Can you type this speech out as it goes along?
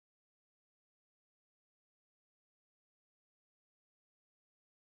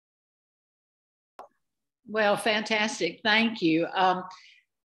Well, fantastic. Thank you.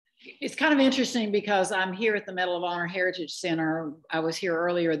 It's kind of interesting because I'm here at the Medal of Honor Heritage Center. I was here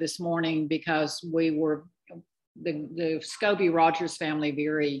earlier this morning because the Scobie Rogers family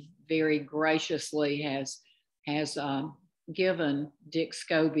very graciously has given Dick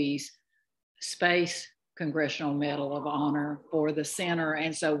Scobie's Space Congressional Medal of Honor for the center.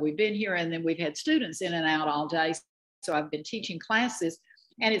 And so we've been here, and then we've had students in and out all day. So I've been teaching classes.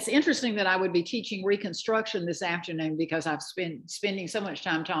 And it's interesting that I would be teaching Reconstruction this afternoon because I've been spending so much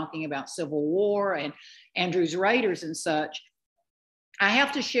time talking about Civil War and Andrew's Raiders and such. I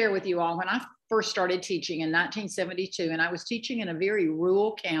have to share with you all, when I first started teaching in 1972, and I was teaching in a very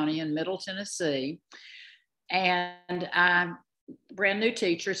rural county in Middle Tennessee, and I'm a brand new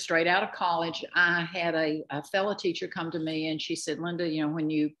teacher, straight out of college. I had a fellow teacher come to me and she said, Linda, you know, when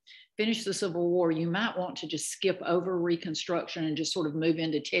you finish the Civil War, you might want to just skip over Reconstruction and just sort of move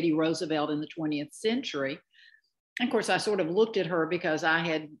into Teddy Roosevelt in the 20th century. And of course, I sort of looked at her because I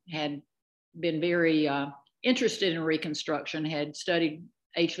had been very interested in Reconstruction, had studied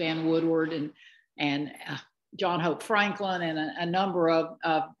H. Van Woodward and John Hope Franklin and a number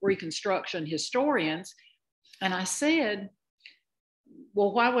of Reconstruction historians. And I said,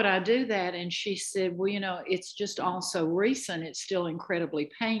 well, why would I do that? And she said, well, you know, it's just all so recent. It's still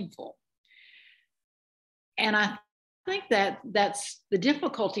incredibly painful. And I think that's the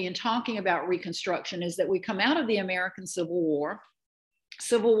difficulty in talking about Reconstruction, is that we come out of the American Civil War.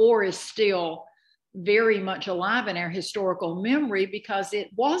 Civil War is still very much alive in our historical memory because it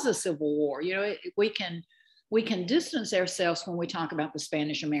was a civil war. You know, we can distance ourselves when we talk about the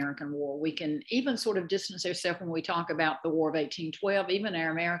Spanish-American War. We can even sort of distance ourselves when we talk about the War of 1812, even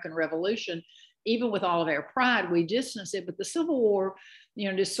our American Revolution. Even with all of our pride, we distance it. But the Civil War,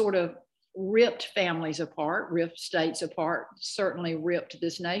 you know, just sort of ripped families apart, ripped states apart, certainly ripped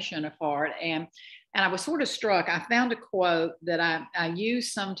this nation apart. And I was sort of struck. I found a quote that I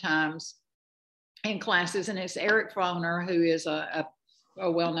use sometimes in classes, and it's Eric Foner, who is a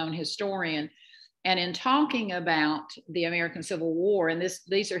well-known historian. And in talking about the American Civil War, and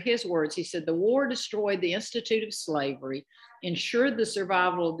these are his words, he said, the war destroyed the institute of slavery, ensured the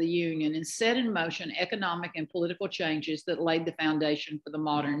survival of the Union, and set in motion economic and political changes that laid the foundation for the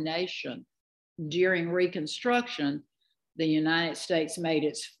modern nation. During Reconstruction, the United States made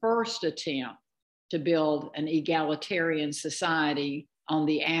its first attempt to build an egalitarian society on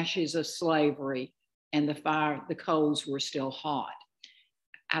the ashes of slavery, and the coals were still hot.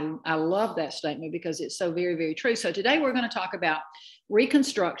 I love that statement because it's so very true. So today we're going to talk about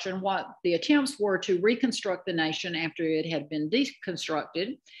Reconstruction, what the attempts were to reconstruct the nation after it had been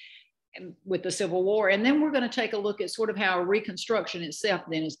deconstructed with the Civil War. And then we're going to take a look at sort of how Reconstruction itself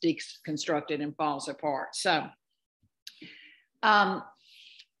then is deconstructed and falls apart. So all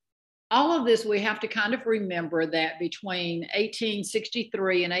of this, we have to kind of remember that between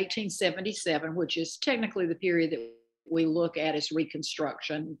 1863 and 1877, which is technically the period that we look at as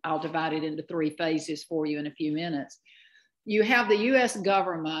Reconstruction. I'll divide it into three phases for you in a few minutes. You have the US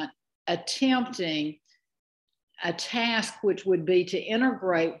government attempting a task which would be to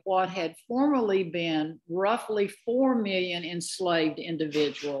integrate what had formerly been roughly 4 million enslaved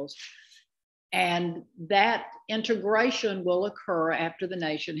individuals. And that integration will occur after the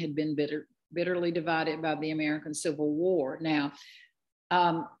nation had been bitterly divided by the American Civil War. Now,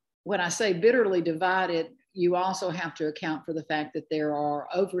 when I say bitterly divided, you also have to account for the fact that there are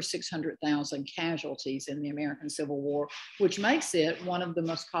over 600,000 casualties in the American Civil War, which makes it one of the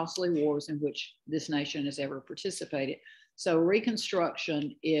most costly wars in which this nation has ever participated. So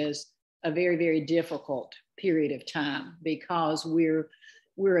Reconstruction is a very difficult period of time because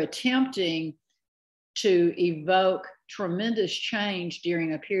we're attempting to evoke tremendous change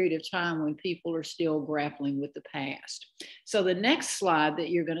during a period of time when people are still grappling with the past. So the next slide that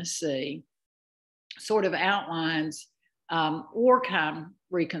you're going to see sort of outlines wartime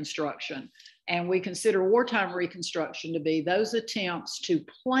Reconstruction. And we consider wartime Reconstruction to be those attempts to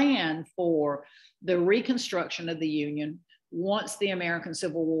plan for the reconstruction of the Union once the American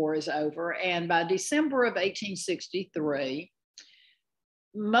Civil War is over. And by December of 1863,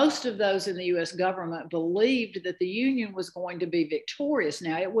 most of those in the US government believed that the Union was going to be victorious.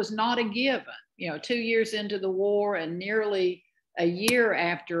 Now, it was not a given. You know, 2 years into the war and nearly a year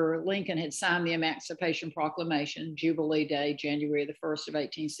after Lincoln had signed the Emancipation Proclamation, Jubilee Day, January the 1st of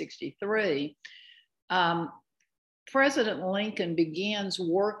 1863, President Lincoln begins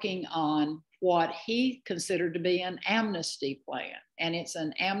working on what he considered to be an amnesty plan. And it's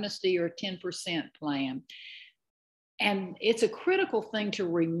an amnesty or 10% plan. And it's a critical thing to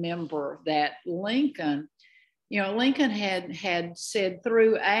remember that Lincoln You know, Lincoln had said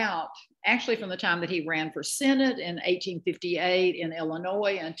throughout, actually from the time that he ran for Senate in 1858 in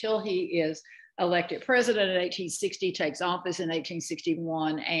Illinois until he is elected president in 1860, takes office in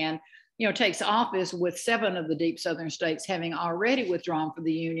 1861, and takes office with 7 of the deep Southern states having already withdrawn from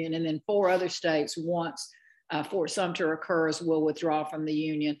the Union, and then 4 other states, once Fort Sumter occurs, will withdraw from the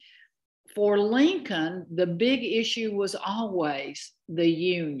Union. For Lincoln, the big issue was always the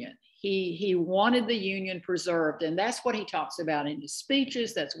Union. He wanted the Union preserved, and that's what he talks about in his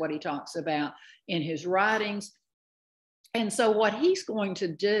speeches. That's what he talks about in his writings. And so what he's going to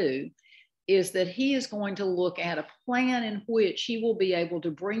do is that he is going to look at a plan in which he will be able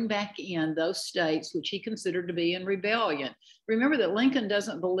to bring back in those states which he considered to be in rebellion. Remember that Lincoln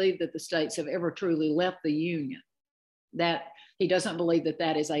doesn't believe that the states have ever truly left the Union, that he doesn't believe that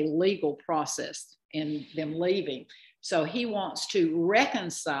that is a legal process in them leaving. So he wants to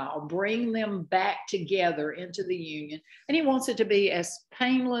reconcile, bring them back together into the Union, and he wants it to be as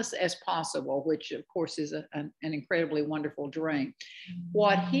painless as possible, which of course is an incredibly wonderful dream.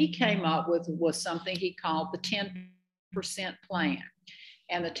 What he came up with was something he called the 10% plan.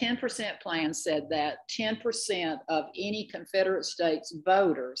 And the 10% plan said that 10% of any Confederate States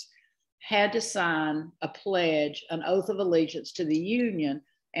voters had to sign a pledge, an oath of allegiance to the Union.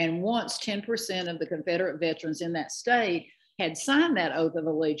 And once 10% of the Confederate veterans in that state had signed that oath of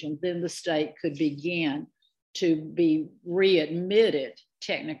allegiance, then the state could begin to be readmitted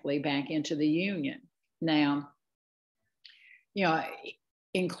technically back into the Union. Now,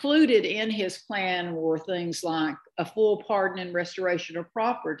 included in his plan were things like a full pardon and restoration of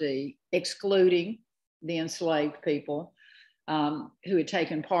property, excluding the enslaved people who had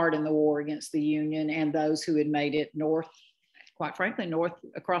taken part in the war against the Union and those who had made it north, quite frankly, north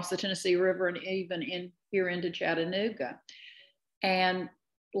across the Tennessee River and even here into Chattanooga. And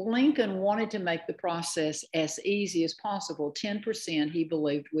Lincoln wanted to make the process as easy as possible. 10% he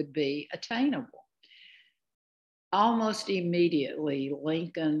believed would be attainable. Almost immediately,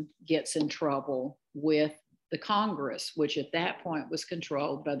 Lincoln gets in trouble with the Congress, which at that point was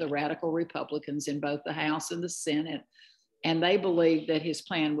controlled by the radical Republicans in both the House and the Senate. And they believed that his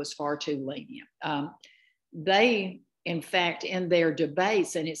plan was far too lenient. In fact, in their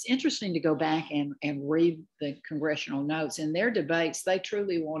debates, and it's interesting to go back and read the congressional notes, in their debates, they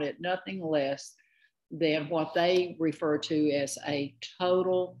truly wanted nothing less than what they refer to as a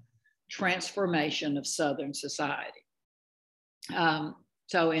total transformation of Southern society.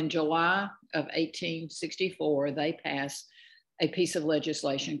 So in July of 1864, they passed a piece of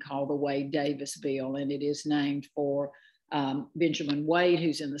legislation called the Wade-Davis Bill, and it is named for Benjamin Wade,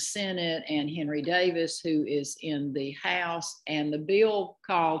 who's in the Senate, and Henry Davis, who is in the House. And the bill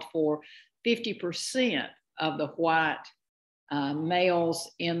called for 50% of the white males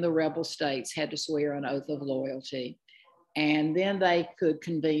in the rebel states had to swear an oath of loyalty. And then they could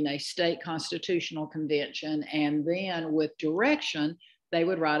convene a state constitutional convention. And then with direction, they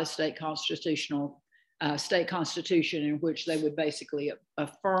would write a state constitution in which they would basically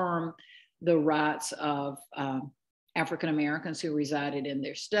affirm the rights of African Americans who resided in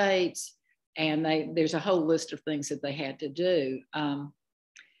their states. And there's a whole list of things that they had to do.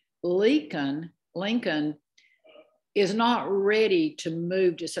 Lincoln is not ready to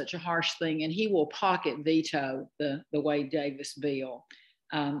move to such a harsh thing, and he will pocket veto the Wade-Davis bill.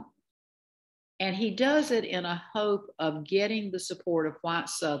 And he does it in a hope of getting the support of white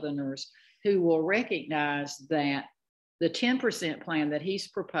Southerners who will recognize that the 10% plan that he's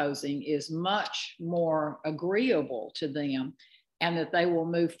proposing is much more agreeable to them, and that they will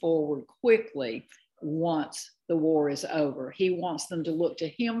move forward quickly once the war is over. He wants them to look to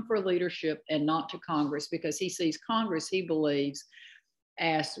him for leadership and not to Congress, because he sees Congress, he believes,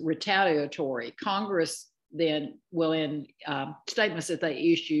 as retaliatory. Congress then will, in statements that they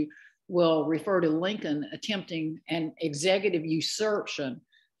issue, will refer to Lincoln attempting an executive usurpation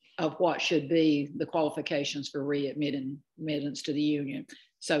of what should be the qualifications for readmittance to the Union.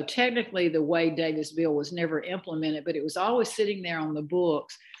 So technically the Wade-Davis bill was never implemented, but it was always sitting there on the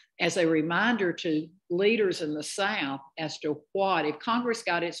books as a reminder to leaders in the South as to what, if Congress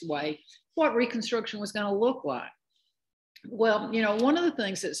got its way, what Reconstruction was going to look like. Well, one of the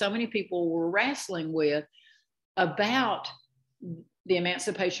things that so many people were wrestling with about the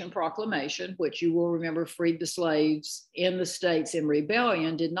Emancipation Proclamation, which you will remember freed the slaves in the states in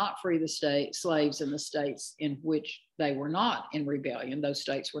rebellion, did not free the slaves in the states in which they were not in rebellion. Those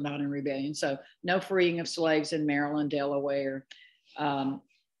states were not in rebellion. So no freeing of slaves in Maryland, Delaware,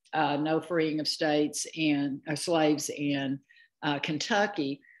 no freeing of slaves in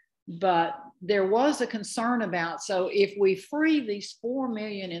Kentucky. But there was a concern about, so if we free these 4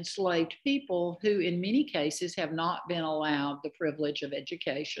 million enslaved people who in many cases have not been allowed the privilege of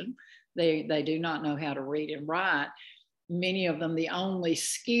education, they do not know how to read and write. Many of them, the only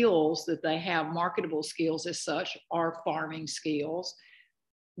skills that they have, marketable skills as such, are farming skills,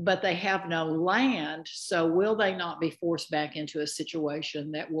 but they have no land. So will they not be forced back into a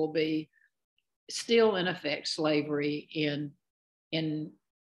situation that will be still in effect slavery in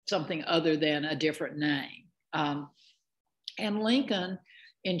something other than a different name? And Lincoln,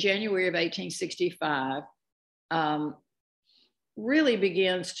 in January of 1865, really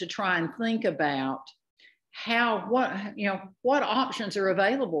begins to try and think about what options are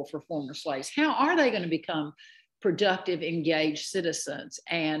available for former slaves. How are they going to become productive, engaged citizens?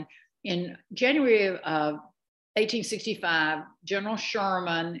 And in January of 1865, General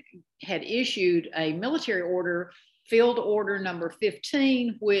Sherman had issued a military order, Field Order number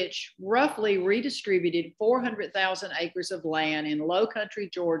 15, which roughly redistributed 400,000 acres of land in low country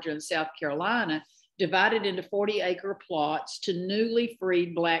Georgia and South Carolina, divided into 40-acre plots to newly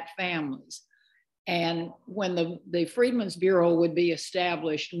freed Black families. And when the Freedmen's Bureau would be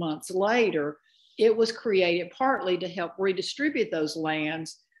established months later, it was created partly to help redistribute those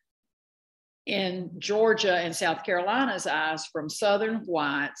lands in Georgia and South Carolina's eyes from Southern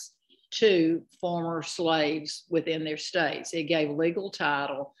whites to former slaves within their states. It gave legal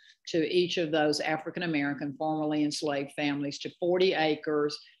title to each of those African-American formerly enslaved families to 40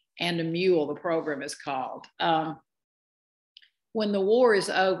 acres and a mule, the program is called. When the war is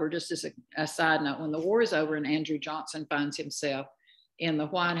over, just as a side note, when the war is over and Andrew Johnson finds himself in the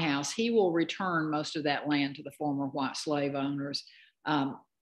White House, he will return most of that land to the former white slave owners. And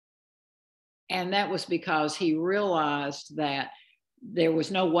that was because he realized that there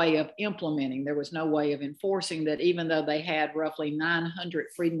was no way of implementing, there was no way of enforcing that, even though they had roughly 900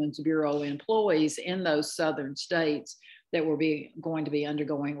 Freedmen's Bureau employees in those southern states that were going to be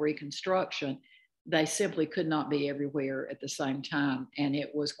undergoing Reconstruction, they simply could not be everywhere at the same time. And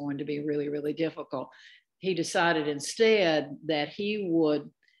it was going to be really, really difficult. He decided instead that he would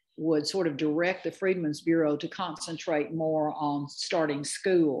sort of direct the Freedmen's Bureau to concentrate more on starting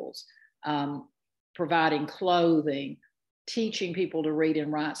schools, providing clothing, teaching people to read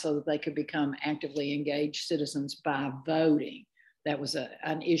and write so that they could become actively engaged citizens by voting. That was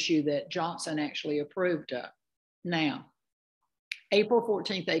an issue that Johnson actually approved of. Now, April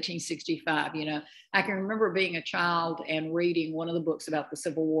 14th, 1865, I can remember being a child and reading one of the books about the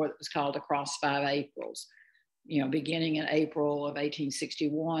Civil War that was called Across 5 Aprils, beginning in April of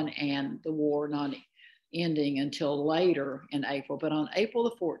 1861 and the war not ending until later in April. But on April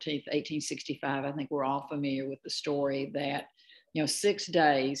the 14th, 1865, I think we're all familiar with the story that, 6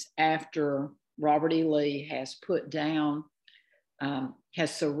 days after Robert E. Lee has put down,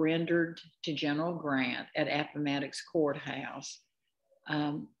 has surrendered to General Grant at Appomattox Courthouse,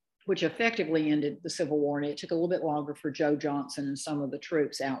 which effectively ended the Civil War. And it took a little bit longer for Joe Johnson and some of the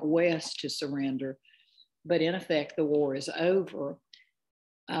troops out west to surrender. But in effect, the war is over.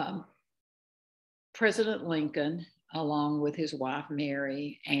 President Lincoln, along with his wife,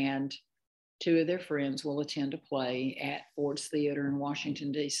 Mary, and 2 of their friends will attend a play at Ford's Theater in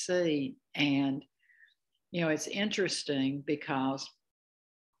Washington, D.C. And, it's interesting because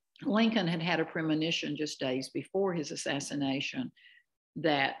Lincoln had had a premonition just days before his assassination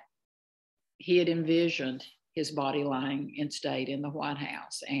that he had envisioned his body lying in state in the White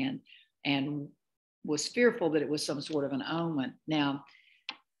House and was fearful that it was some sort of an omen. Now,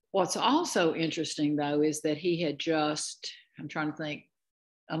 what's also interesting, though, is that he had just, I'm trying to think,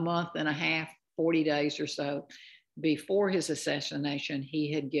 a month and a half, 40 days or so before his assassination,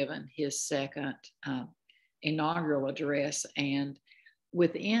 he had given his second inaugural address. And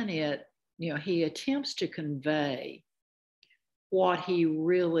within it, he attempts to convey what he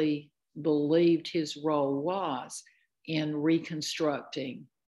really believed his role was in reconstructing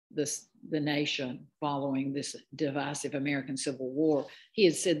the nation following this divisive American Civil War. He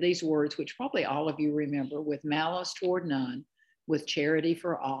had said these words, which probably all of you remember: with malice toward none, with charity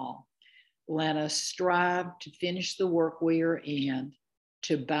for all, let us strive to finish the work we are in,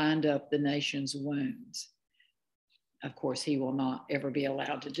 to bind up the nation's wounds. Of course, he will not ever be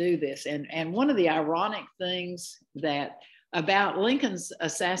allowed to do this. And one of the ironic things about Lincoln's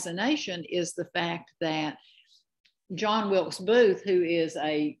assassination is the fact that John Wilkes Booth, who is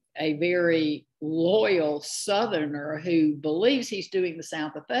a very loyal Southerner who believes he's doing the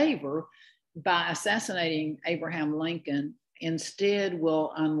South a favor by assassinating Abraham Lincoln, instead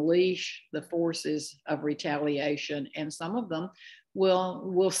will unleash the forces of retaliation. And some of them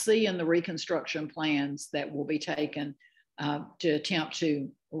we'll see in the Reconstruction plans that will be taken to attempt to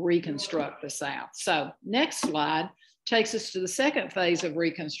reconstruct the South. So next slide takes us to the second phase of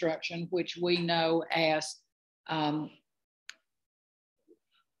Reconstruction, which we know as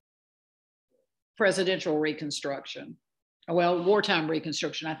presidential Reconstruction. Well, wartime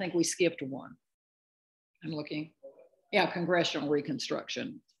Reconstruction. I think we skipped one. I'm looking. Yeah, Congressional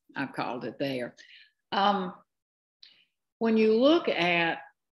Reconstruction, I've called it there. When you look at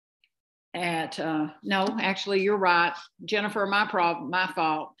no, actually, you're right, Jennifer. My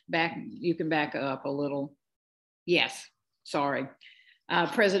fault. You can back up a little. Yes, sorry.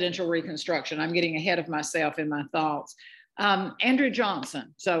 Presidential Reconstruction. I'm getting ahead of myself in my thoughts. Andrew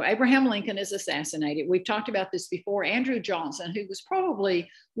Johnson. So Abraham Lincoln is assassinated. We've talked about this before. Andrew Johnson, who was probably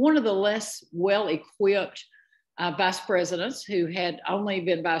one of the less well-equipped vice presidents, who had only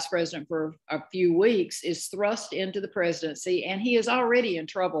been vice president for a few weeks, is thrust into the presidency. And he is already in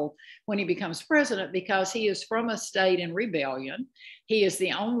trouble when he becomes president because he is from a state in rebellion. He is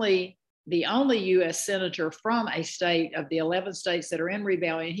the only U.S. senator from a state of the 11 states that are in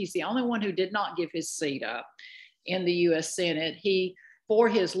rebellion. He's the only one who did not give his seat up in the U.S. Senate. He, for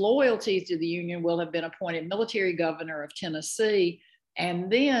his loyalty to the Union, will have been appointed military governor of Tennessee.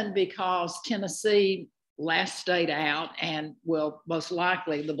 And then because Tennessee, last state out, and will most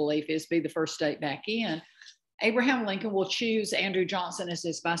likely, the belief is, be the first state back in, Abraham Lincoln will choose Andrew Johnson as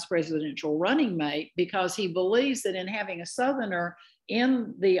his vice presidential running mate because he believes that in having a Southerner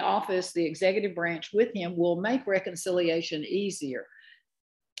in the office, the executive branch with him, will make reconciliation easier.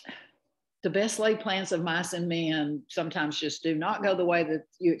 The best laid plans of mice and men sometimes just do not go the way that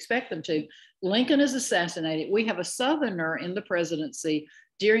you expect them to. Lincoln is assassinated. We have a Southerner in the presidency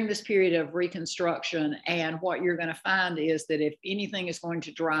during this period of Reconstruction. And what you're going to find is that if anything is going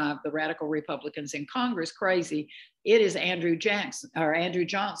to drive the radical Republicans in Congress crazy, it is Andrew Johnson.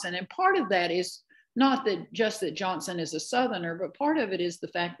 And part of that is not that just that Johnson is a Southerner, but part of it is the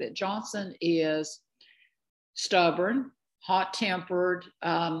fact that Johnson is stubborn, hot-tempered,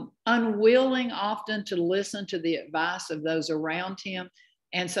 unwilling often to listen to the advice of those around him.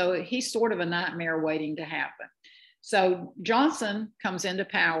 And so he's sort of a nightmare waiting to happen. So Johnson comes into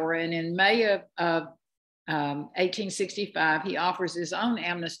power, and in May of 1865, he offers his own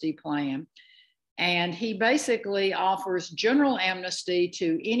amnesty plan. And he basically offers general amnesty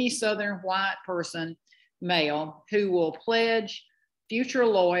to any Southern white person, male, who will pledge future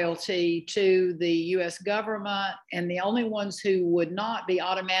loyalty to the US government. And the only ones who would not be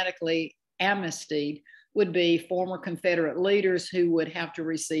automatically amnestied would be former Confederate leaders who would have to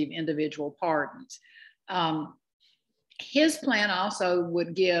receive individual pardons. His plan also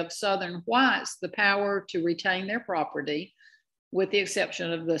would give Southern whites the power to retain their property, with the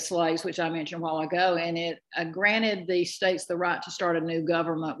exception of the slaves, which I mentioned a while ago, and it granted the states the right to start a new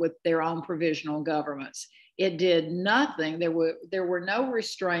government with their own provisional governments. It did nothing. There were no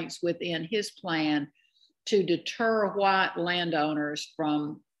restraints within his plan to deter white landowners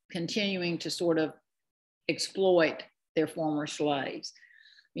from continuing to sort of exploit their former slaves.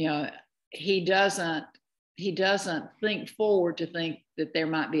 You know, he doesn't think forward to think that there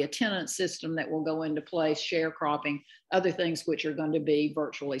might be a tenant system that will go into place, sharecropping, other things which are going to be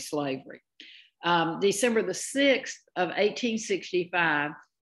virtually slavery. December the 6th of 1865,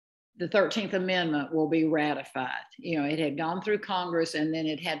 the 13th Amendment will be ratified. You know, it had gone through Congress and then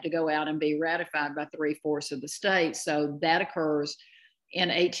it had to go out and be ratified by 3/4 of the states. So that occurs in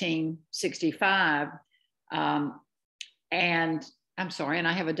 1865. And I'm sorry, and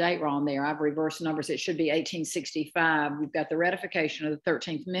I have a date wrong there. I've reversed numbers. It should be 1865. We've got the ratification of the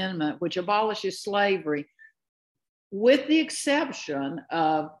 13th Amendment, which abolishes slavery, with the exception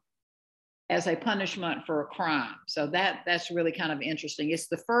of as a punishment for a crime. So that's really kind of interesting. It's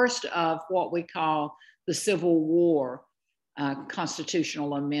the first of what we call the Civil War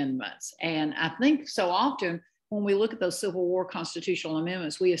constitutional amendments. And I think so often when we look at those Civil War constitutional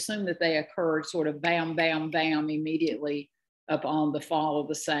amendments, we assume that they occurred sort of bam, bam, bam immediately upon the fall of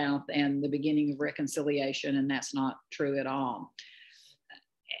the South and the beginning of reconciliation, and that's not true at all.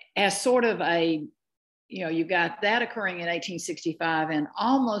 As sort of a, you know, you got that occurring in 1865, and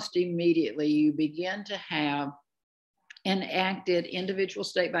almost immediately you begin to have enacted individual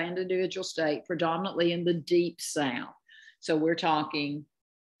state by individual state, predominantly in the deep South. So we're talking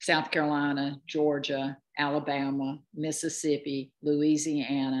South Carolina, Georgia, Alabama, Mississippi,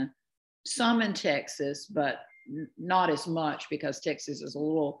 Louisiana, some in Texas, but not as much because Texas is a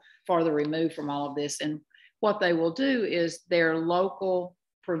little farther removed from all of this. And what they will do is their local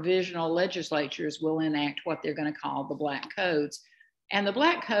provisional legislatures will enact what they're going to call the Black Codes. And the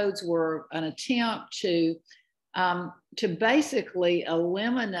Black Codes were an attempt to basically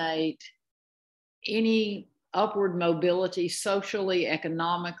eliminate any upward mobility socially,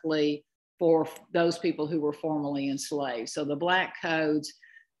 economically for those people who were formerly enslaved. So the black codes,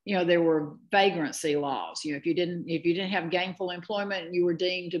 you know, there were vagrancy laws. You know, if you didn't have gainful employment and you were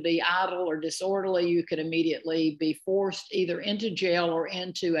deemed to be idle or disorderly, you could immediately be forced either into jail or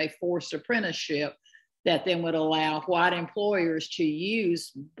into a forced apprenticeship that then would allow white employers to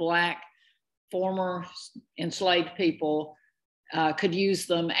use black former enslaved people, could use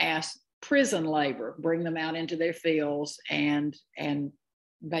them as prison labor, bring them out into their fields and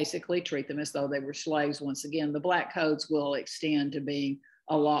basically treat them as though they were slaves. Once again, the black codes will extend to being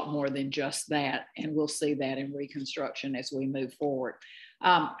a lot more than just that. And we'll see that in Reconstruction as we move forward.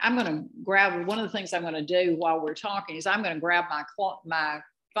 I'm going to grab, one of the things I'm going to do while we're talking is I'm going to grab my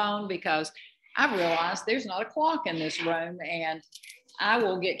phone, because I realized there's not a clock in this room, and I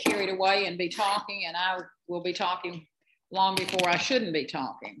will get carried away and be talking, and I will be talking long before I shouldn't be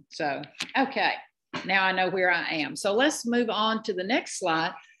talking. So, okay, now I know where I am. So let's move on to the next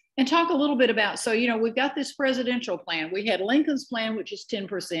slide and talk a little bit about, so, you know, we've got this presidential plan. We had Lincoln's plan, which is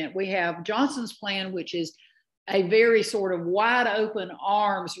 10%. We have Johnson's plan, which is a very sort of wide open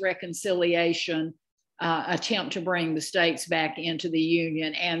arms reconciliation attempt to bring the states back into the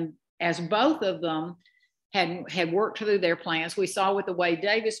Union. And as both of them had worked through their plans, we saw with the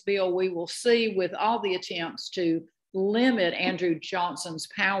Wade-Davis bill, we will see with all the attempts to limit Andrew Johnson's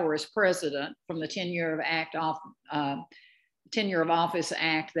power as president from the 10-year of office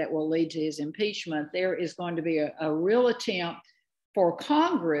act that will lead to his impeachment. There is going to be a real attempt for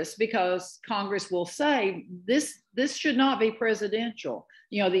Congress, because Congress will say this should not be presidential.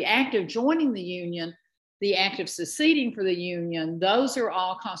 You know, the act of joining the Union, the act of seceding for the Union, those are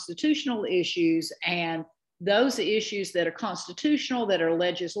all constitutional issues, and those issues that are constitutional, that are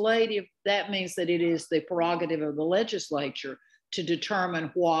legislative, that means that it is the prerogative of the legislature to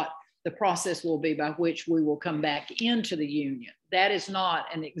determine what the process will be by which we will come back into the Union. That is not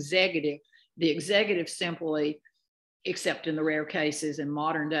an executive. The executive simply, except in the rare cases in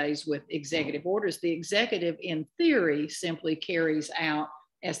modern days with executive orders, the executive in theory simply carries out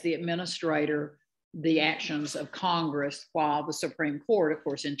as the administrator the actions of Congress, while the Supreme Court, of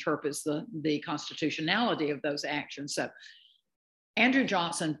course, interprets the constitutionality of those actions. So Andrew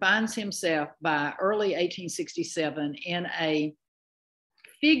Johnson finds himself by early 1867 in a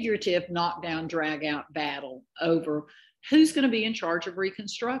figurative knockdown, drag out battle over who's going to be in charge of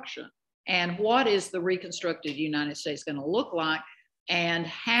Reconstruction and what is the reconstructed United States going to look like, and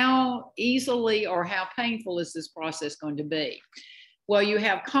how easily or how painful is this process going to be. Well, you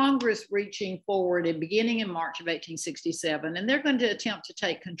have Congress reaching forward and beginning in March of 1867, and they're going to attempt to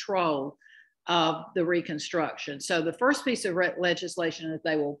take control of the Reconstruction. So the first piece of legislation that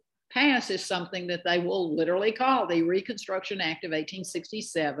they will pass is something that they will literally call the Reconstruction Act of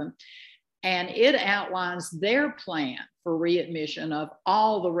 1867. And it outlines their plan for readmission of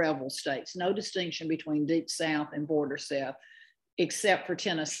all the rebel states, no distinction between Deep South and Border South, except for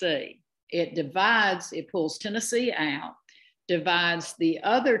Tennessee. It divides, it pulls Tennessee out, divides the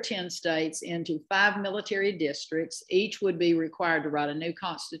other 10 states into 5 military districts. Each would be required to write a new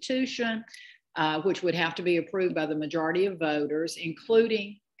constitution, which would have to be approved by the majority of voters,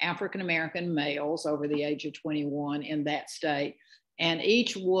 including African-American males over the age of 21 in that state. And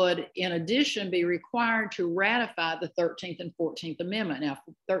each would, in addition, be required to ratify the 13th and 14th Amendment. Now,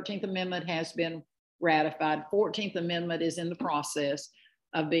 13th Amendment has been ratified. 14th Amendment is in the process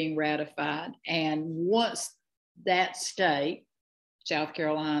of being ratified. And once that state, South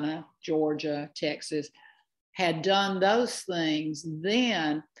Carolina, Georgia, Texas, had done those things,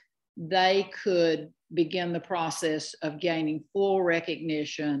 then they could begin the process of gaining full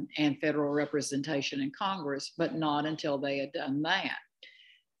recognition and federal representation in Congress, but not until they had done that.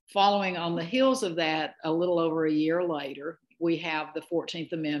 Following on the heels of that, a little over a year later, we have the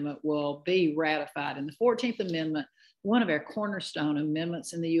 14th Amendment will be ratified. And the 14th Amendment, one of our cornerstone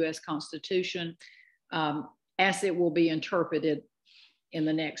amendments in the US Constitution, as it will be interpreted in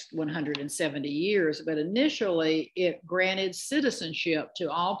the next 170 years. But initially, it granted citizenship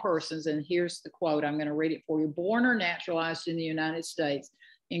to all persons, and here's the quote, I'm going to read it for you, born or naturalized in the United States,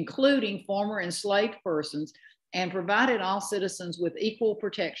 including former enslaved persons, and provided all citizens with equal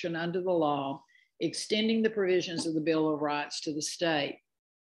protection under the law, extending the provisions of the Bill of Rights to the state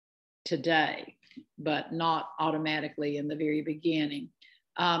today, but not automatically in the very beginning.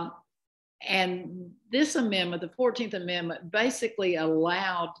 And this amendment, the 14th Amendment, basically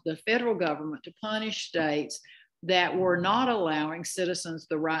allowed the federal government to punish states that were not allowing citizens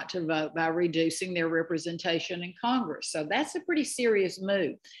the right to vote by reducing their representation in Congress. So that's a pretty serious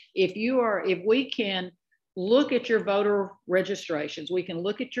move. If we can look at your voter registrations. We can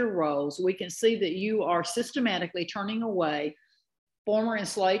look at your rolls. We can see that you are systematically turning away former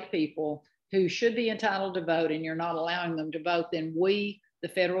enslaved people who should be entitled to vote, and you're not allowing them to vote. Then we, the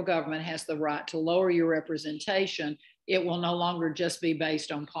federal government, has the right to lower your representation. It will no longer just be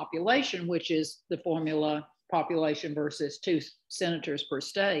based on population, which is the formula population versus 2 senators per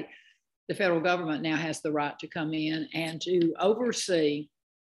state. The federal government now has the right to come in and to oversee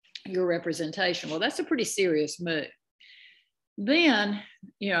your representation. Well, that's a pretty serious move. Then,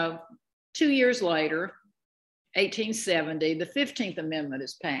 2 years later, 1870, the 15th Amendment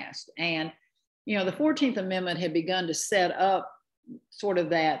is passed. And, the 14th Amendment had begun to set up sort of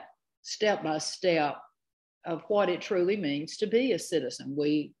that step by step of what it truly means to be a citizen.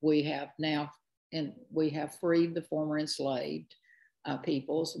 We have now, and we have freed the former enslaved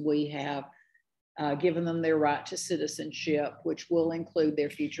peoples. We have given them their right to citizenship, which will include their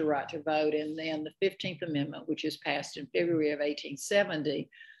future right to vote. And then the 15th Amendment, which is passed in February of 1870,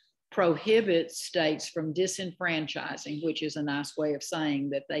 prohibits states from disenfranchising, which is a nice way of saying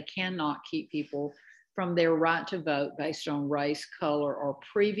that they cannot keep people from their right to vote based on race, color, or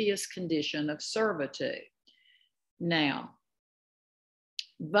previous condition of servitude. Now,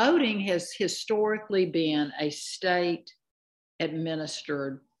 voting has historically been a state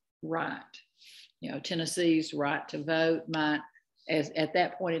administered right. Tennessee's right to vote at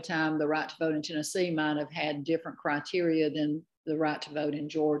that point in time, the right to vote in Tennessee might have had different criteria than the right to vote in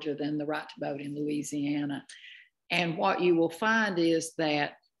Georgia, than the right to vote in Louisiana. And what you will find is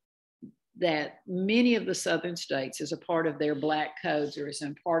that many of the southern states, as a part of their black codes or as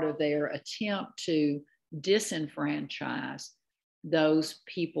a part of their attempt to disenfranchise those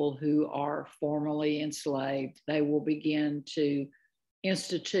people who are formerly enslaved, they will begin to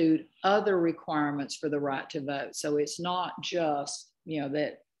institute other requirements for the right to vote. So it's not just,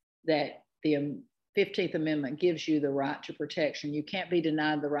 that the 15th Amendment gives you the right to protection. You can't be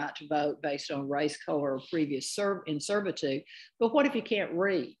denied the right to vote based on race, color, or previous servitude. But what if you can't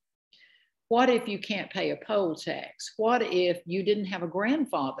read? What if you can't pay a poll tax? What if you didn't have a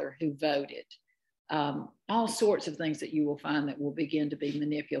grandfather who voted? All sorts of things that you will find that will begin to be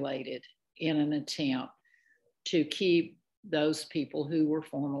manipulated in an attempt to keep those people who were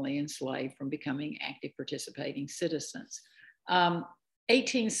formerly enslaved from becoming active participating citizens.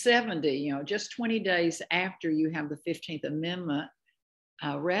 1870, just 20 days after you have the 15th Amendment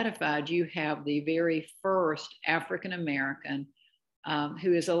ratified, you have the very first African American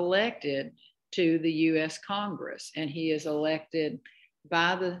who is elected to the US Congress, and he is elected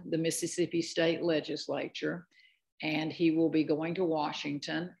by the Mississippi State Legislature, and he will be going to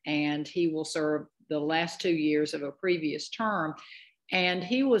Washington, and he will serve the last 2 years of a previous term. And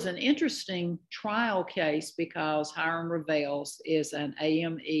he was an interesting trial case because Hiram Revels is an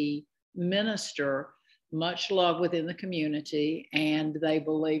AME minister, much loved within the community, and they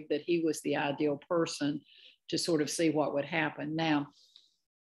believed that he was the ideal person to sort of see what would happen. Now,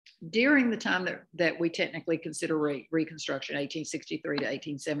 during the time that we technically consider Reconstruction, 1863 to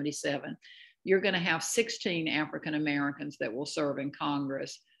 1877, you're going to have 16 African Americans that will serve in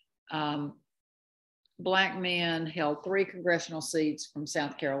Congress. Black men held 3 congressional seats from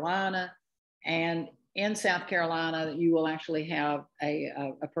South Carolina. And in South Carolina, you will actually have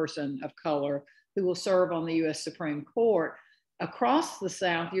a person of color who will serve on the US Supreme Court. Across the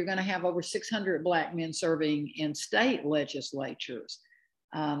South, you're going to have over 600 Black men serving in state legislatures.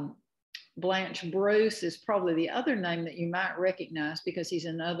 Blanche Bruce is probably the other name that you might recognize because he's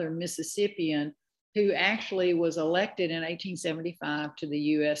another Mississippian who actually was elected in 1875 to the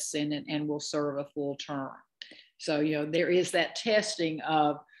US Senate and will serve a full term. So, there is that testing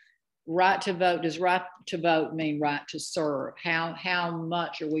of right to vote. Does right to vote mean right to serve? How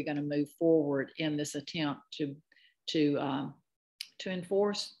much are we going to move forward in this attempt to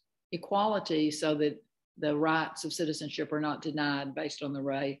enforce equality so that the rights of citizenship are not denied based on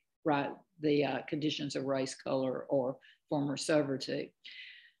the conditions of race, color, or former servitude?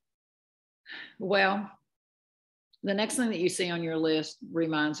 Well, the next thing that you see on your list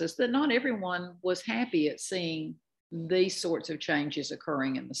reminds us that not everyone was happy at seeing these sorts of changes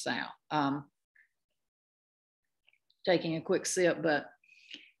occurring in the South. Taking a quick sip, but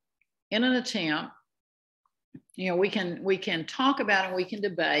in an attempt, we can talk about and we can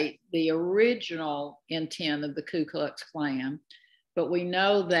debate the original intent of the Ku Klux Klan, but we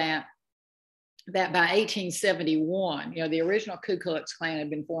know that by 1871, the original Ku Klux Klan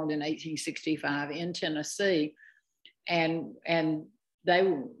had been formed in 1865 in Tennessee. And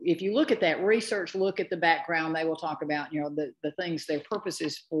they, if you look at that research, look at the background, they will talk about, the things, their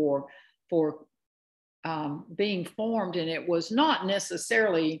purposes for being formed. And it was not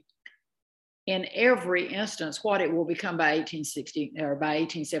necessarily in every instance what it will become by 1860 or by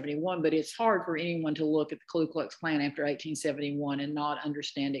 1871, but it's hard for anyone to look at the Ku Klux Klan after 1871 and not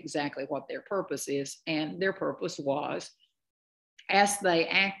understand exactly what their purpose is. And their purpose was, as they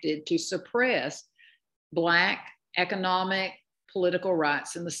acted to suppress Black economic, political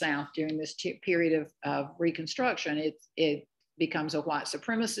rights in the South during this period of Reconstruction, it becomes a white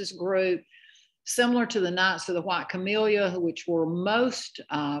supremacist group, similar to the Knights of the White Camellia, which were most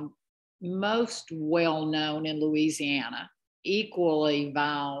well known in Louisiana, equally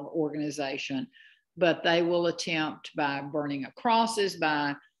vile organization, but they will attempt by burning of crosses,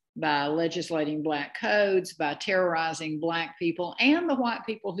 by legislating Black codes, by terrorizing Black people and the white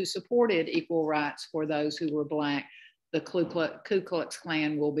people who supported equal rights for those who were Black. The Ku Klux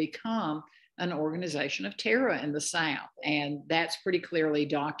Klan will become an organization of terror in the South, and that's pretty clearly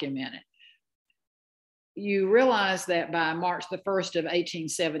documented. You realize that by March the 1st of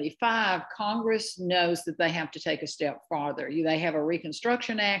 1875, Congress knows that they have to take a step farther. They have a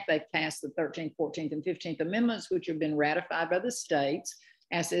Reconstruction Act. They've passed the 13th, 14th, and 15th Amendments, which have been ratified by the states,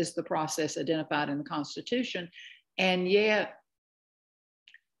 as is the process identified in the Constitution. And yet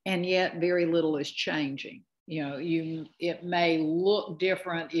very little is changing. It may look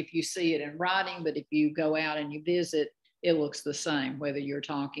different if you see it in writing, but if you go out and you visit, it looks the same, whether you're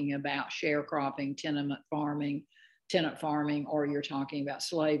talking about sharecropping, tenant farming, or you're talking about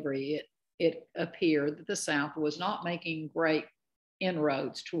slavery. It appeared that the South was not making great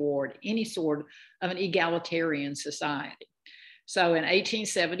inroads toward any sort of an egalitarian society. So in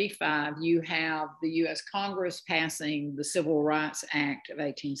 1875, you have the US Congress passing the Civil Rights Act of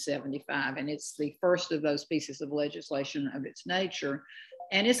 1875, and it's the first of those pieces of legislation of its nature.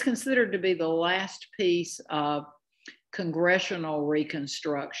 And it's considered to be the last piece of congressional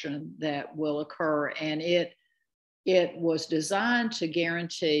reconstruction that will occur. And it was designed to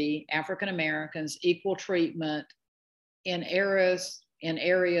guarantee African Americans equal treatment in areas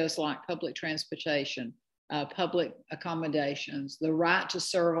like public transportation, public accommodations, the right to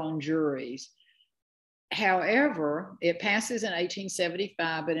serve on juries. However, it passes in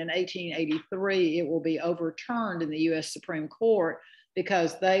 1875, but in 1883, it will be overturned in the US Supreme Court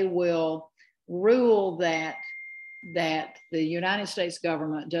because they will rule that the United States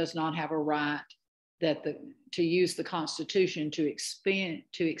government does not have a right to use the Constitution to extend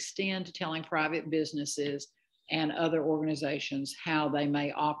to telling private businesses and other organizations how they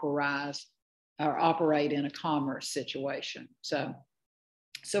may operate in a commerce situation. So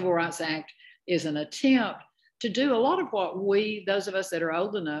Civil Rights Act is an attempt to do a lot of what those of us that are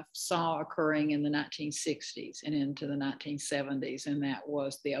old enough, saw occurring in the 1960s and into the 1970s. And that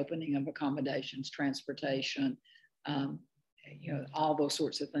was the opening of accommodations, transportation, all those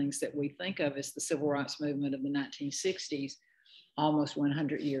sorts of things that we think of as the civil rights movement of the 1960s, almost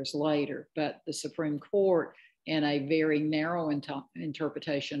 100 years later. But the Supreme Court, in a very narrow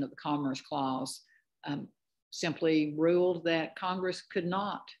interpretation of the Commerce Clause, simply ruled that Congress could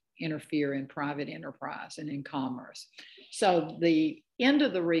not interfere in private enterprise and in commerce. So the end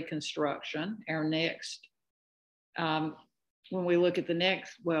of the Reconstruction, our next, when we look at the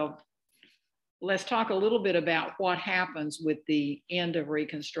next, let's talk a little bit about what happens with the end of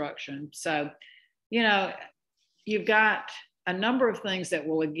Reconstruction. So, you've got a number of things that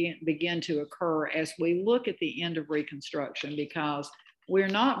will again begin to occur as we look at the end of Reconstruction, because we're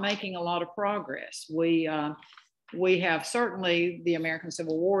not making a lot of progress. We have certainly, the American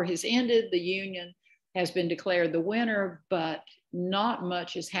Civil War has ended, the Union has been declared the winner, but not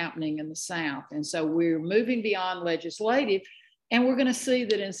much is happening in the South. And so we're moving beyond legislative, and we're going to see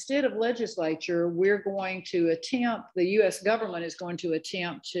that instead of legislature, we're going to attempt, the US government is going to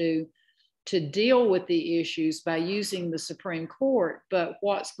attempt to deal with the issues by using the Supreme Court. But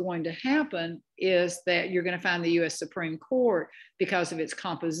what's going to happen is that you're going to find the US Supreme Court, because of its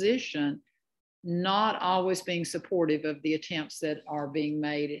composition, not always being supportive of the attempts that are being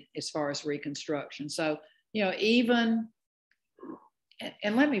made as far as Reconstruction. So,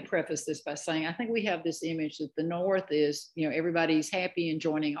 and let me preface this by saying, I think we have this image that the North is, everybody's happy and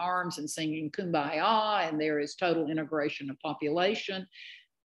joining arms and singing Kumbaya, and there is total integration of population.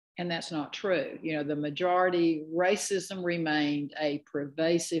 And that's not true. The majority, racism remained a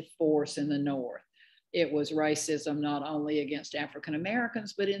pervasive force in the North. It was racism not only against African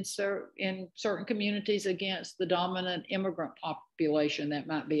Americans, but in certain communities against the dominant immigrant population that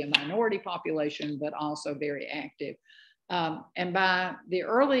might be a minority population, but also very active. And by the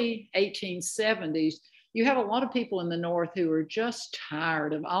early 1870s, you have a lot of people in the North who are just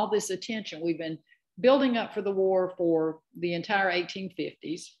tired of all this attention. We've been building up for the war for the entire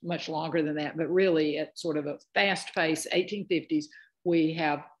 1850s, much longer than that, but really at sort of a fast pace, 1850s, we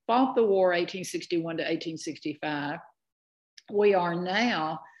have fought the war 1861 to 1865. We are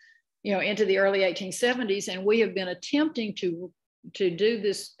now, into the early 1870s, and we have been attempting to do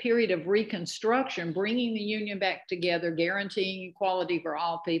this period of Reconstruction, bringing the Union back together, guaranteeing equality for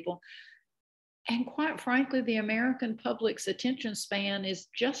all people. And quite frankly, the American public's attention span is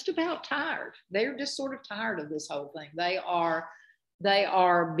just about tired. They're just sort of tired of this whole thing. They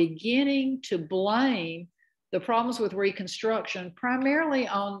are beginning to blame the problems with Reconstruction primarily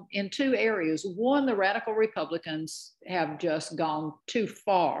in two areas. One, the radical Republicans have just gone too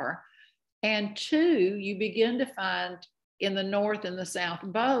far. And two, you begin to find in the North and the South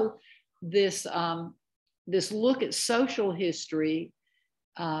both this look at social history,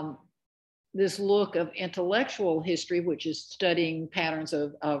 this look of intellectual history, which is studying patterns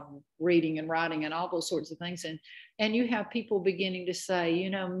of reading and writing and all those sorts of things. And you have people beginning to say,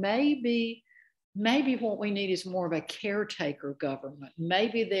 maybe what we need is more of a caretaker government.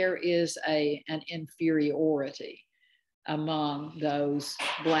 Maybe there is an inferiority among those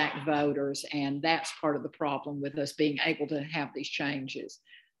Black voters, and that's part of the problem with us being able to have these changes.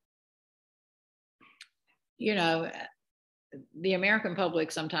 The American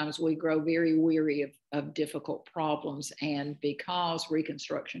public, sometimes we grow very weary of difficult problems, and because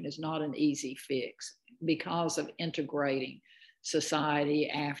Reconstruction is not an easy fix, because of integrating society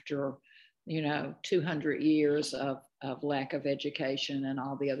after 200 years of lack of education and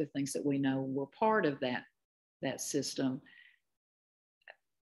all the other things that we know were part of that system,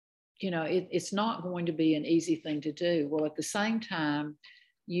 it's not going to be an easy thing to do. Well, at the same time,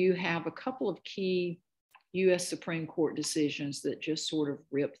 you have a couple of key US Supreme Court decisions that just sort of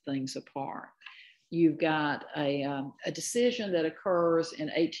rip things apart. You've got a decision that occurs in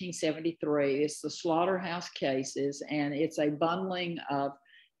 1873. It's the Slaughterhouse cases, and it's a bundling of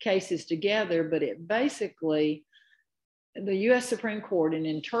cases together, but it basically, the US Supreme Court, in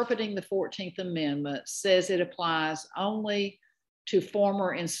interpreting the 14th Amendment, says it applies only to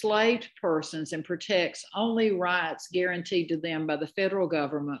former enslaved persons and protects only rights guaranteed to them by the federal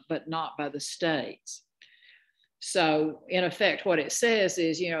government, but not by the states. So in effect, what it says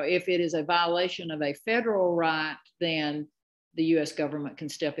is, if it is a violation of a federal right, then the US government can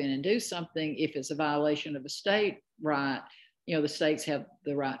step in and do something. If it's a violation of a state right, the states have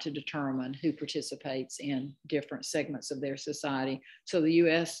the right to determine who participates in different segments of their society. So the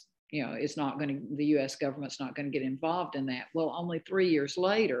US, the US government's not going to get involved in that. Well, only 3 years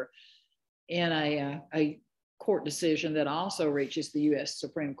later, in a court decision that also reaches the US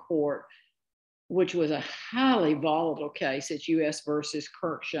Supreme Court, which was a highly volatile case, it's US versus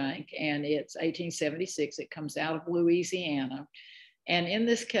Kirkshank, and it's 1876. It comes out of Louisiana. And in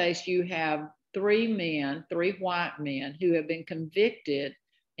this case, you have three white men who have been convicted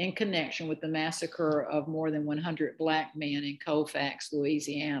in connection with the massacre of more than 100 Black men in Colfax,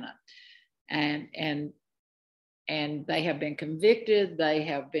 Louisiana. And they have been convicted, they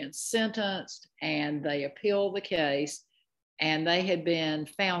have been sentenced, and they appeal the case. And they had been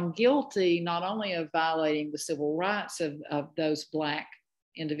found guilty not only of violating the civil rights of those Black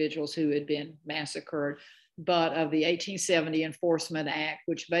individuals who had been massacred, but of the 1870 Enforcement Act,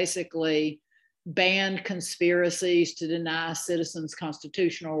 which basically banned conspiracies to deny citizens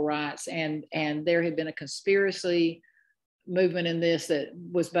constitutional rights. And there had been a conspiracy movement in this that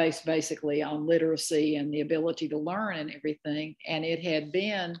was based basically on literacy and the ability to learn and everything. And it had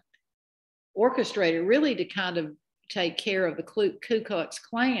been orchestrated really to kind of take care of the Ku Klux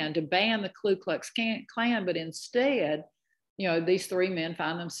Klan, to ban the Ku Klux Klan, but instead, these three men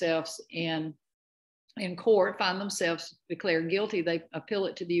find themselves in court, find themselves declared guilty. They appeal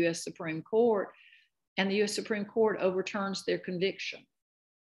it to the US Supreme Court, and the US Supreme Court overturns their conviction.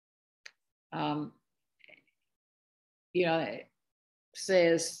 It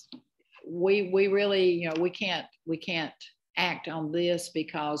says we really, we can't act on this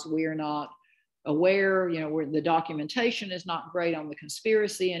because we're not aware, the documentation is not great on the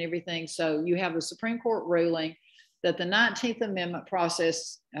conspiracy and everything. So you have the Supreme Court ruling that the 19th Amendment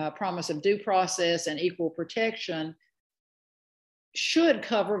promise of due process and equal protection should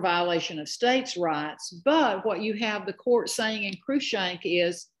cover violation of states' rights. But what you have the court saying in Cruikshank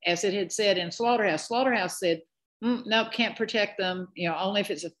is, as it had said in Slaughterhouse said, no, can't protect them, only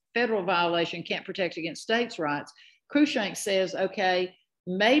if it's a federal violation, can't protect against states' rights. Cruikshank says, okay,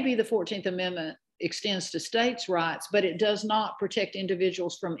 maybe the 14th Amendment extends to states' rights, but it does not protect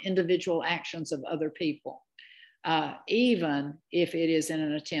individuals from individual actions of other people, even if it is in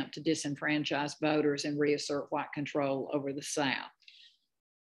an attempt to disenfranchise voters and reassert white control over the South.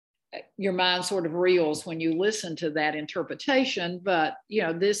 Your mind sort of reels when you listen to that interpretation, but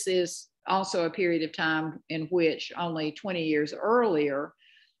this is also a period of time in which only 20 years earlier,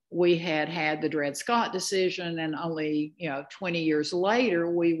 we had had the Dred Scott decision, and only 20 years later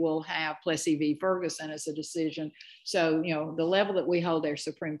we will have Plessy v. Ferguson as a decision. So the level that we hold our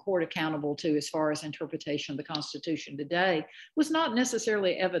Supreme Court accountable to as far as interpretation of the Constitution today was not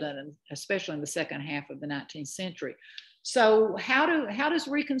necessarily evident, especially in the second half of the 19th century. So how does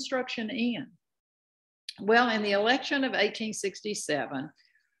Reconstruction end? Well, in the election of 1867,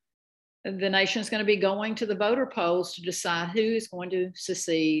 the nation's going to be going to the voter polls to decide who is going to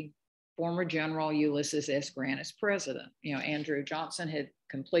succeed former General Ulysses S. Grant as president. Andrew Johnson had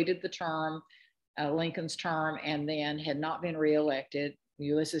completed the term, Lincoln's term, and then had not been reelected.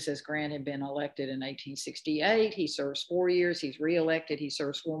 Ulysses S. Grant had been elected in 1868. He serves 4 years. He's reelected. He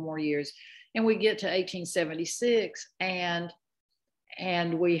serves 4 more years. And we get to 1876, and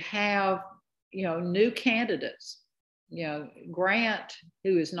we have, new candidates. Grant,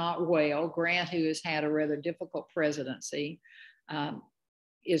 who is not well, Grant, who has had a rather difficult presidency,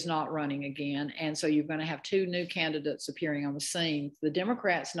 is not running again. And so you're going to have 2 new candidates appearing on the scene. The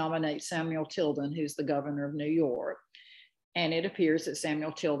Democrats nominate Samuel Tilden, who's the governor of New York. And it appears that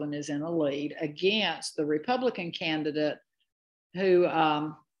Samuel Tilden is in the lead against the Republican candidate who,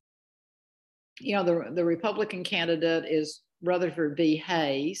 the Republican candidate is Rutherford B.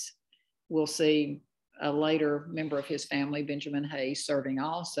 Hayes. We'll see a later member of his family, Benjamin Hayes, serving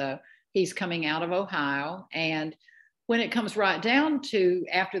also. He's coming out of Ohio. And when it comes right down to,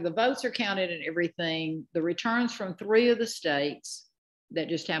 after the votes are counted and everything, the returns from 3 of the states that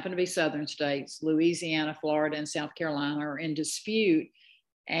just happen to be Southern states, Louisiana, Florida, and South Carolina, are in dispute.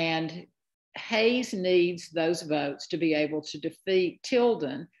 And Hayes needs those votes to be able to defeat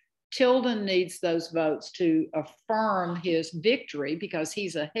Tilden. Tilden needs those votes to affirm his victory because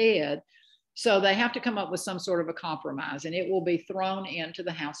he's ahead. So they have to come up with some sort of a compromise, and it will be thrown into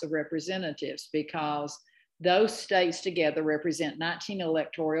the House of Representatives because those states together represent 19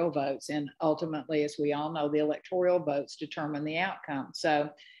 electoral votes. And ultimately, as we all know, the electoral votes determine the outcome. So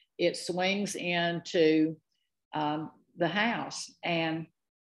it swings into the House. And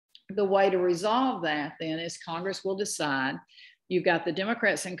the way to resolve that then is Congress will decide. You've got the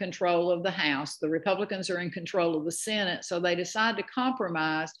Democrats in control of the House. The Republicans are in control of the Senate. So they decide to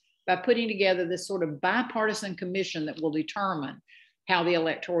compromise by putting together this sort of bipartisan commission that will determine how the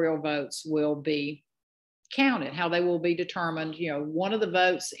electoral votes will be counted, how they will be determined. One of the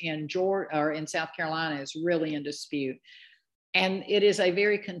votes in Georgia or in South Carolina is really in dispute. And it is a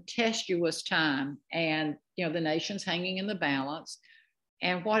very contentious time, and the nation's hanging in the balance.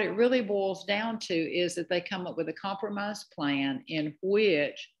 And what it really boils down to is that they come up with a compromise plan in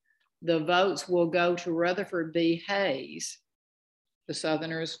which the votes will go to Rutherford B. Hayes. The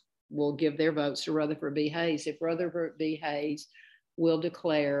Southerners will give their votes to Rutherford B. Hayes if Rutherford B. Hayes will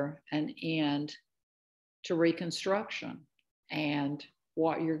declare an end to Reconstruction. And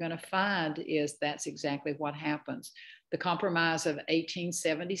what you're going to find is that's exactly what happens. The Compromise of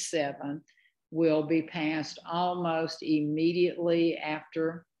 1877 will be passed almost immediately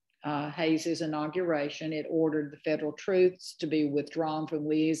after Hayes's inauguration. It ordered the federal troops to be withdrawn from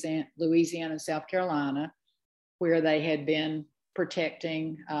Louisiana and South Carolina, where they had been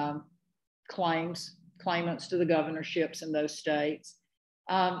protecting claimants to the governorships in those states.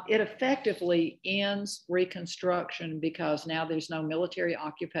 It effectively ends Reconstruction because now there's no military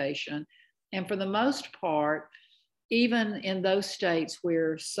occupation. And for the most part, even in those states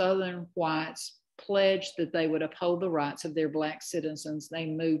where Southern whites pledged that they would uphold the rights of their Black citizens, they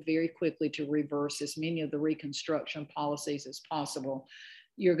moved very quickly to reverse as many of the Reconstruction policies as possible.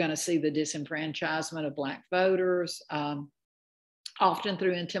 You're going to see the disenfranchisement of Black voters, often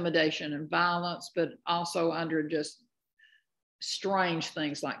through intimidation and violence, but also under just strange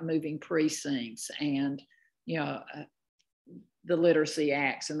things like moving precincts and, the literacy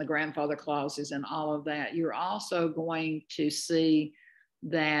acts and the grandfather clauses and all of that. You're also going to see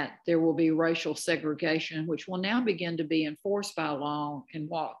that there will be racial segregation, which will now begin to be enforced by law in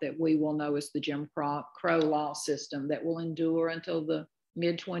what that we will know as the Jim Crow law system that will endure until the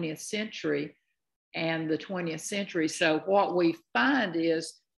mid-20th century and the 20th century. So what we find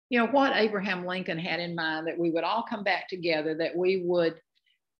is, what Abraham Lincoln had in mind, that we would all come back together, that we would,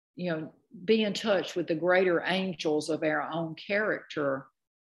 be in touch with the greater angels of our own character,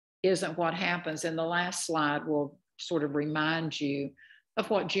 isn't what happens. And the last slide will sort of remind you of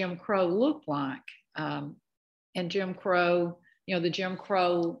what Jim Crow looked like. And Jim Crow, the Jim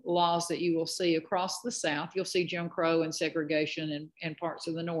Crow laws that you will see across the South, you'll see Jim Crow and segregation in parts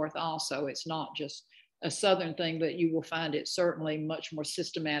of the North also. It's not just a Southern thing, but you will find it certainly much more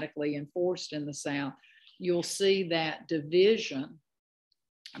systematically enforced in the South. You'll see that division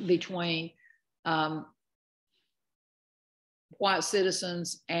between white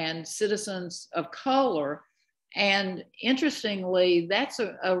citizens and citizens of color. And interestingly, that's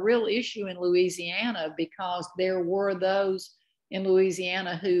a real issue in Louisiana, because there were those in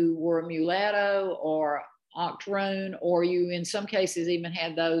Louisiana who were mulatto or octoroon, or you in some cases even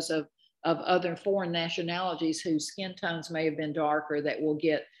had those of other foreign nationalities whose skin tones may have been darker, that will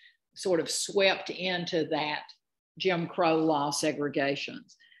get sort of swept into that Jim Crow law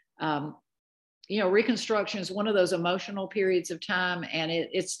segregations. You know, Reconstruction is one of those emotional periods of time, and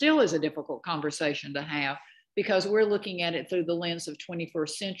it still is a difficult conversation to have, because we're looking at it through the lens of 21st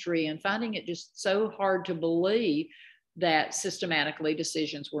century and finding it just so hard to believe that systematically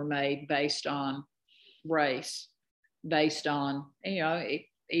decisions were made based on race, based on, you know,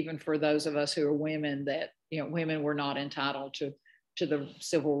 even for those of us who are women, that, you know, women were not entitled to the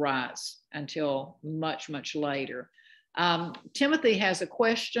civil rights until much, much later. Timothy has a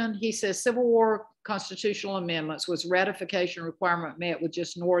question. He says, Civil War constitutional amendments, was ratification requirement met with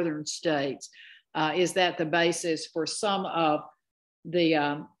just northern states? Is that the basis for some of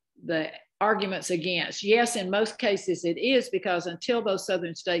the arguments against? Yes, in most cases it is, because until those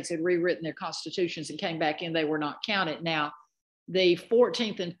southern states had rewritten their constitutions and came back in, they were not counted. Now, the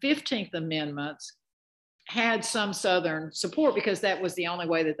 14th and 15th Amendments had some southern support, because that was the only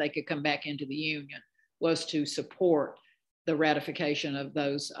way that they could come back into the Union, was to support the ratification of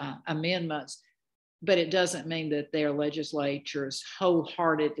those amendments. But it doesn't mean that their legislatures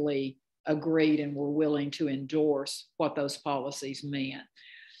wholeheartedly agreed and were willing to endorse what those policies meant.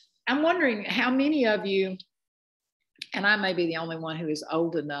 I'm wondering how many of you, and I may be the only one who is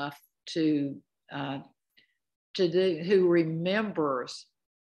old enough to do, who remembers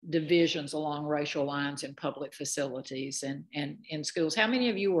divisions along racial lines in public facilities and in schools. How many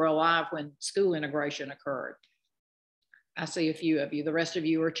of you were alive when school integration occurred? I see a few of you. The rest of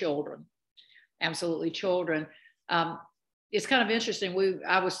you are children, absolutely children. It's kind of interesting.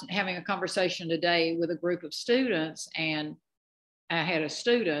 I was having a conversation today with a group of students, and I had a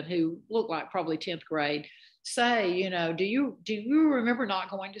student who looked like probably 10th grade say, you know, do you remember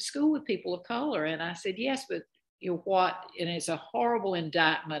not going to school with people of color? And I said, yes, but you know what? And it's a horrible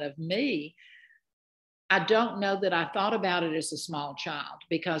indictment of me. I don't know that I thought about it as a small child,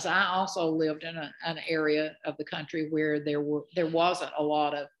 because I also lived in an area of the country where there wasn't a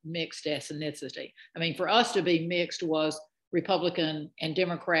lot of mixed ethnicity. I mean, for us to be mixed was Republican and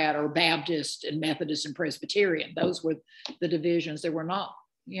Democrat, or Baptist and Methodist and Presbyterian. Those were the divisions. There were not,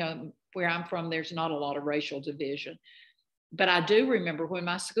 you know, where I'm from, there's not a lot of racial division. But I do remember when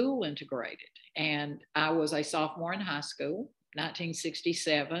my school integrated, and I was a sophomore in high school,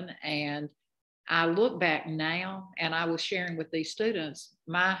 1967. And I look back now, and I was sharing with these students,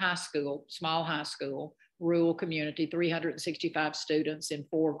 my high school, small high school, rural community, 365 students in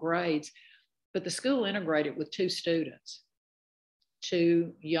 4 grades. But the school integrated with 2 students,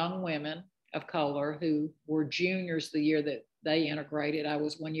 2 young women of color who were juniors the year that they integrated. I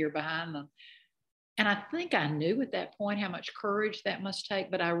was 1 year behind them. And I think I knew at that point how much courage that must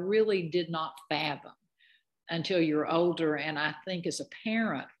take, but I really did not fathom until you're older. And I think as a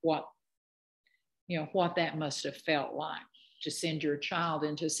parent, what that must have felt like, to send your child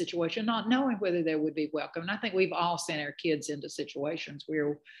into a situation not knowing whether they would be welcome. And I think we've all sent our kids into situations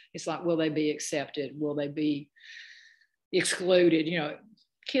where it's like, will they be accepted? Will they be excluded? You know,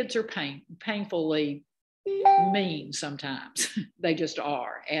 kids are painfully mean sometimes. They just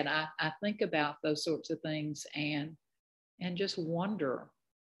are. And I think about those sorts of things and just wonder,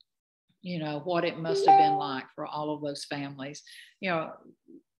 you know, what it must have been like for all of those families. You know,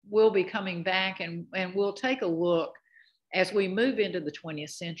 we'll be coming back and we'll take a look as we move into the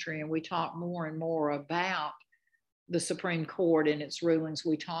 20th century and we talk more and more about the Supreme Court and its rulings.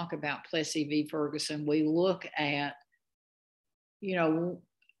 We talk about Plessy v. Ferguson. We look at, you know,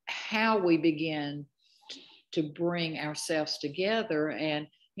 how we begin to bring ourselves together. And,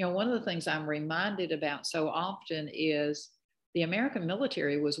 you know, one of the things I'm reminded about so often is the American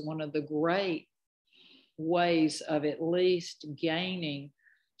military was one of the great ways of at least gaining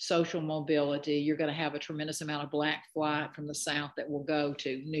social mobility. You're going to have a tremendous amount of black flight from the South that will go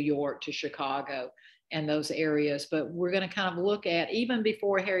to New York, to Chicago, and those areas. But we're going to kind of look at, even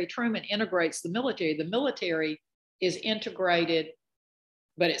before Harry Truman integrates the military is integrated,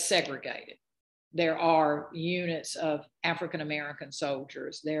 but it's segregated. There are units of African-American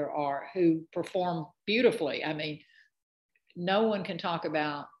soldiers. There are who perform beautifully. I mean, no one can talk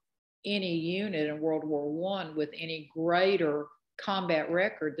about any unit in World War I with any greater combat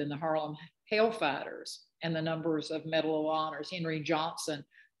record than the Harlem Hellfighters and the numbers of Medal of Honors. Henry Johnson,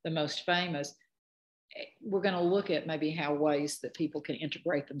 the most famous. We're going to look at maybe how ways that people can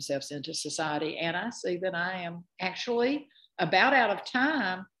integrate themselves into society. And I see that I am actually about out of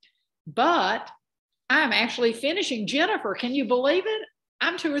time, but I'm actually finishing. Jennifer, can you believe it?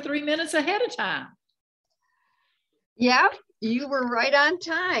 I'm 2 or 3 minutes ahead of time. Yeah, you were right on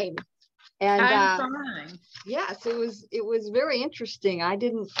time. And I'm trying. yes, it was very interesting. I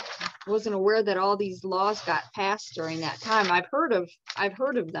wasn't aware that all these laws got passed during that time. I've heard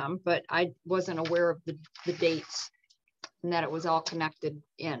of them, but I wasn't aware of the dates and that it was all connected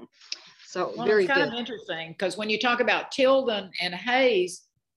in. So well, very it's kind good. of interesting because when you talk about Tilden and Hayes,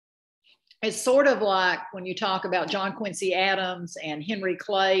 it's sort of like when you talk about John Quincy Adams and Henry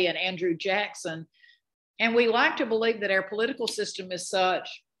Clay and Andrew Jackson. And we like to believe that our political system is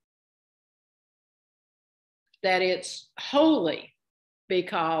such that it's holy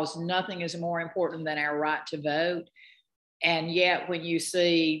because nothing is more important than our right to vote. And yet when you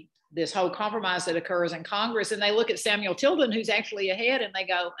see this whole compromise that occurs in Congress and they look at Samuel Tilden, who's actually ahead, and they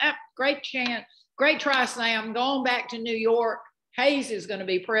go, great chance, great try, Sam, going back to New York. Hayes is going to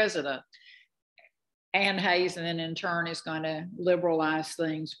be president. And Hayes, and then in turn is going to liberalize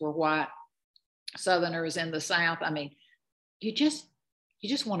things for white Southerners in the South. I mean, you just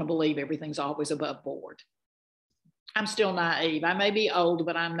want to believe everything's always above board. I'm still naive. I may be old,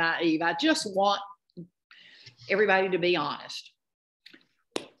 but I'm naive. I just want everybody to be honest.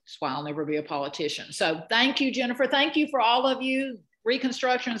 That's why I'll never be a politician. So thank you, Jennifer. Thank you for all of you.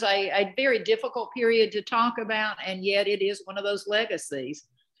 Reconstruction is a very difficult period to talk about, and yet it is one of those legacies.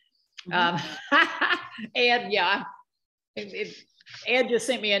 Mm-hmm. And yeah, Ed just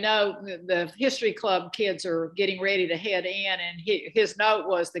sent me a note. The History Club kids are getting ready to head in, and his note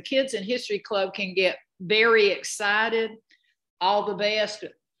was the kids in History Club can get very excited. All the best.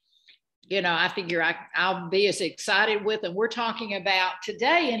 You know, I figure I'll be as excited with them. We're talking about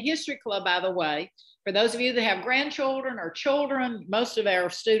today in History Club, by the way, for those of you that have grandchildren or children, most of our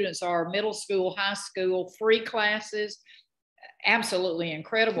students are middle school, high school, free classes. Absolutely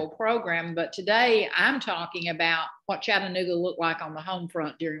incredible program. But today I'm talking about what Chattanooga looked like on the home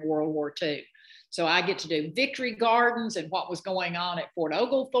front during World War II. So I get to do victory gardens and what was going on at Fort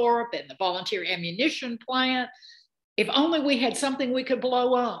Oglethorpe and the volunteer ammunition plant. If only we had something we could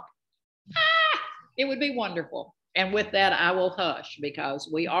blow up, it would be wonderful. And with that, I will hush because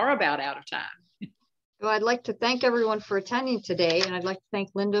we are about out of time. Well, I'd like to thank everyone for attending today. And I'd like to thank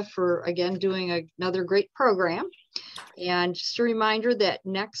Linda for, again, doing another great program. And just a reminder that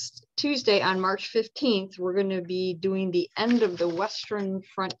next Tuesday on March 15th, we're going to be doing the end of the Western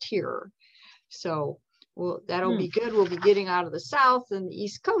frontier. So that'll be good. We'll be getting out of the South and the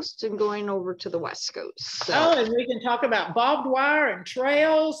East Coast and going over to the West Coast. So. Oh, and we can talk about barbed wire and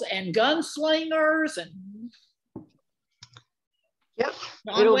trails and gunslingers and yep.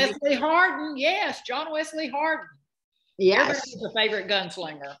 John Wesley Hardin. Yes, John Wesley Hardin. Yes. Everybody's a favorite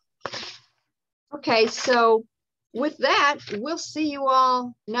gunslinger. Okay, so with that, we'll see you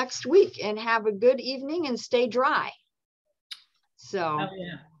all next week and have a good evening and stay dry. So, oh,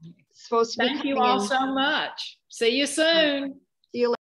 yeah. It's supposed to be thank you all so much. See you soon. See you later.